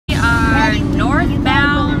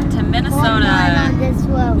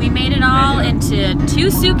made it all into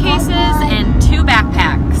 2 suitcases and 2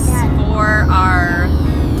 backpacks for our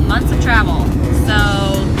months of travel.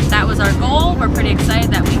 So that was our goal. We're pretty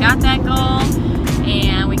excited that we got that goal,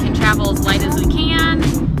 and we can travel as light as we can.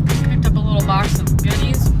 Picked up a little box of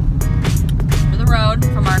goodies for the road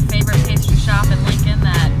from our favorite pastry shop in Lincoln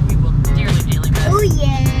that we will dearly, dearly miss. Oh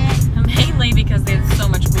yeah! Mainly because they have so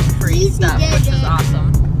much gluten-free stuff, which is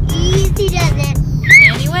awesome. Easy does it.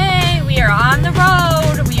 Anyway, we are on the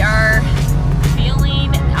road. We are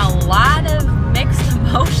feeling a lot of mixed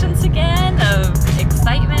emotions again, of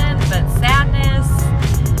excitement, but sadness.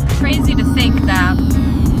 Crazy to think that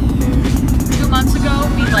 2 months ago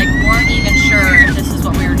we weren't even sure if this is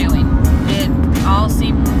what we were doing. It all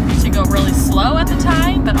seemed to go really slow at the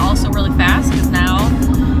time, but also really fast, because now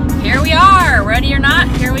here we are. Ready or not,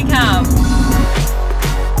 here we come.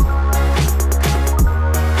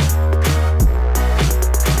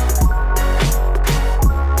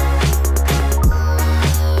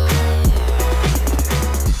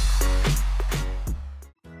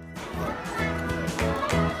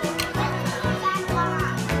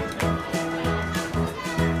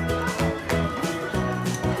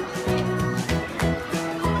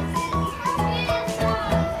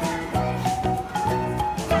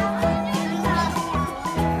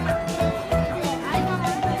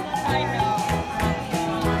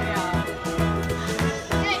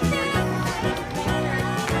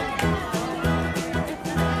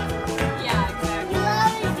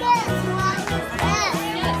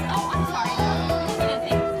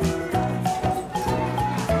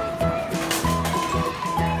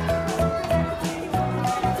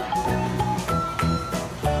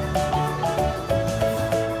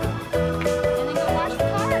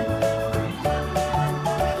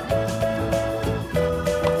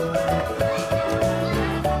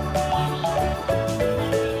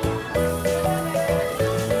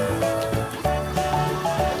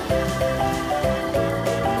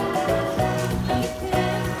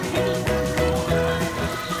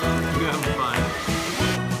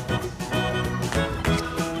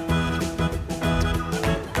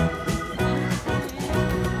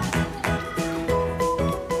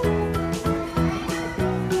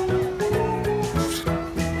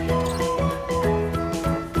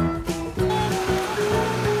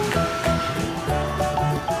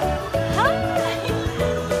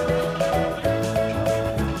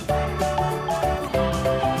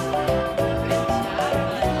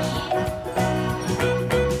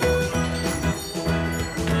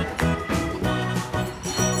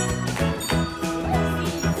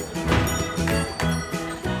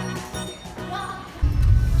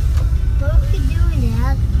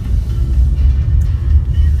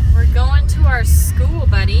 Our school,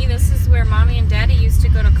 buddy. This is where Mommy and Daddy used to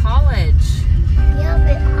go to college.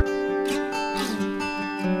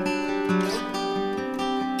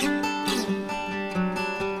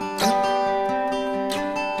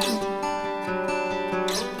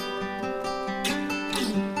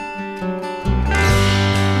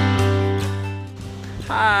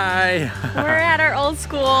 Hi! We're at our old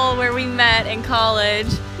school where we met in college.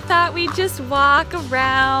 Thought we'd just walk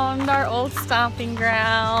around our old stomping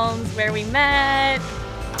grounds where we met.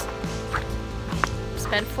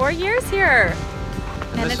 Spent 4 years here,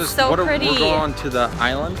 and it's so pretty. We're going to the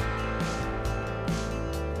island.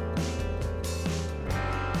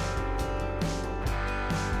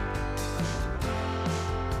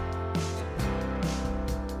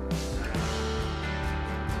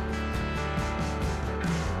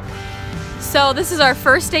 So this is our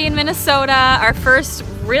first day in Minnesota, our first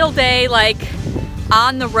real day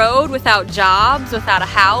on the road without jobs, without a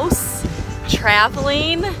house,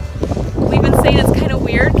 traveling. We've been saying it's kind of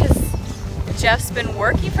weird because Jeff's been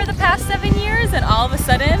working for the past 7 years, and all of a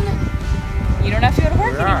sudden you don't have to go to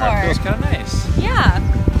work anymore. It feels kind of nice. Yeah.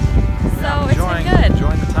 So it's been good.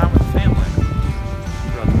 Enjoying the time with the family.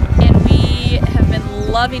 And we have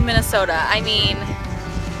been loving Minnesota. I mean,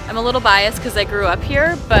 I'm a little biased because I grew up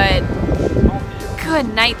here, but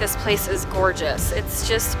good night, this place is gorgeous. It's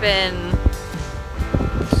just been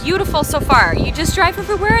beautiful so far. You just drive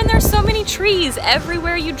everywhere and there's so many trees.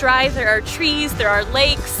 Everywhere you drive there are trees, there are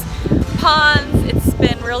lakes, ponds. It's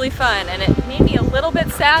been really fun, and it made me a little bit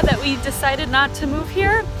sad that we decided not to move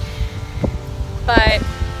here. But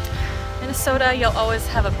Minnesota, you'll always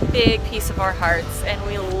have a big piece of our hearts, and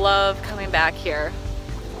we love coming back here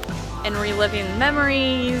and reliving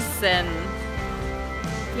memories. And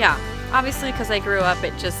yeah, obviously because I grew up,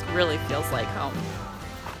 it just really feels like home.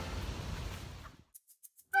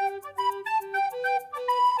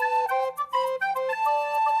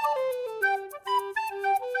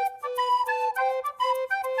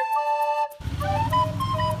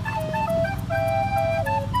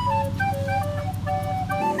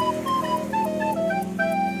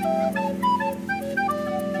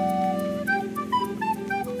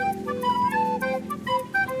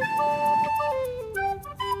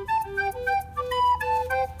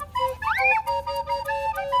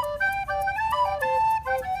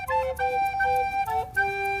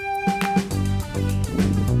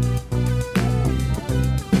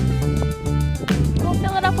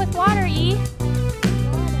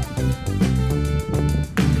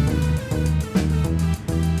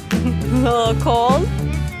 little cold.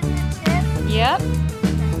 Yep.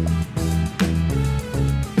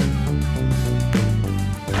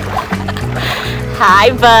 Hi,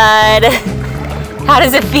 bud. How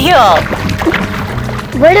does it feel?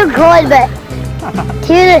 Little cold, but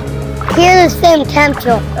here the same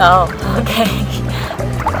temperature. Oh, okay.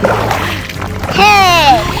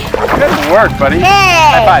 Hey! Good work, buddy. Hey!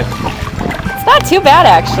 High five. It's not too bad,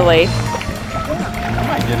 actually. I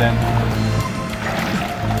might get in.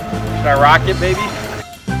 Should I rock it, baby?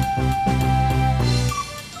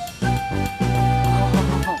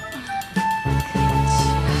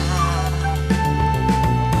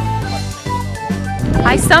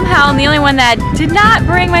 I somehow am the only one that did not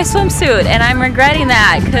bring my swimsuit, and I'm regretting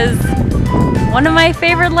that because one of my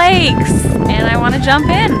favorite lakes, and I want to jump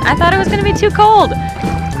in. I thought it was going to be too cold.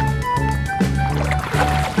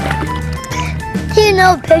 See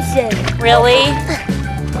no pictures. Really?